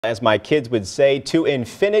As my kids would say, to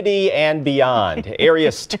infinity and beyond.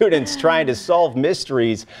 Area students trying to solve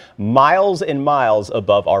mysteries miles and miles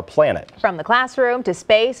above our planet. From the classroom to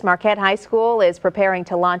space, Marquette High School is preparing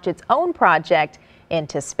to launch its own project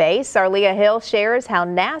into space. Our Leah Hill shares how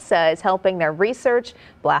NASA is helping their research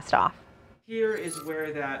blast off. Here is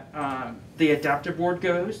where the adapter board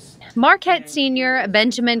goes. Marquette senior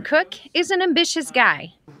Benjamin Cook is an ambitious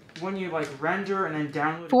guy. When you render and then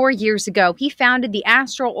download. 4 years ago, he founded the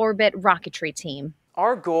Astral orbit Rocketry team.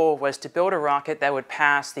 Our goal was to build a rocket that would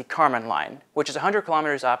pass the Kármán line, which is 100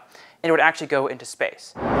 kilometers up, and it would actually go into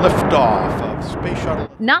space. Liftoff of Space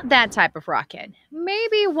Shuttle. Not that type of rocket,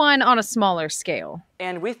 maybe one on a smaller scale.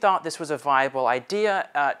 And we thought this was a viable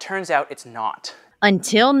idea. Turns out it's not.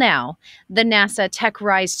 Until now, the NASA Tech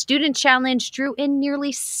Rise Student Challenge drew in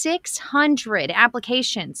nearly 600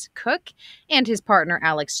 applications. Cook and his partner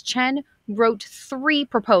Alex Chen wrote 3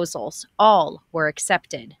 proposals. All were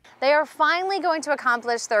accepted. They are finally going to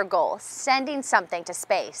accomplish their goal, sending something to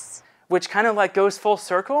space. Which kind of goes full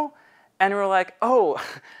circle, and we're like, oh,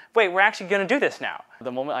 wait, we're actually going to do this now.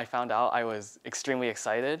 The moment I found out, I was extremely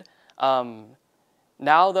excited.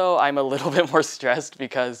 Now, though, I'm a little bit more stressed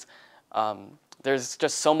because there's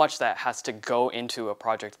just so much that has to go into a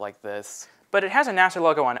project like this. But it has a NASA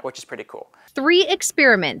logo on it, which is pretty cool. 3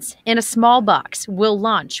 experiments in a small box will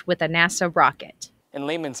launch with a NASA rocket. In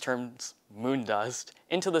layman's terms, moon dust,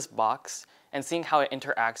 into this box and seeing how it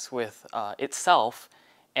interacts with itself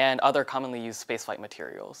and other commonly used spaceflight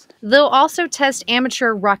materials. They'll also test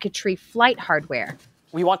amateur rocketry flight hardware.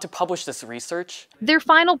 We want to publish this research. Their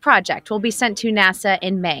final project will be sent to NASA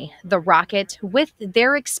in May. The rocket, with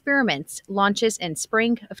their experiments, launches in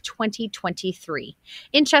spring of 2023.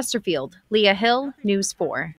 In Chesterfield, Leah Hill, News 4.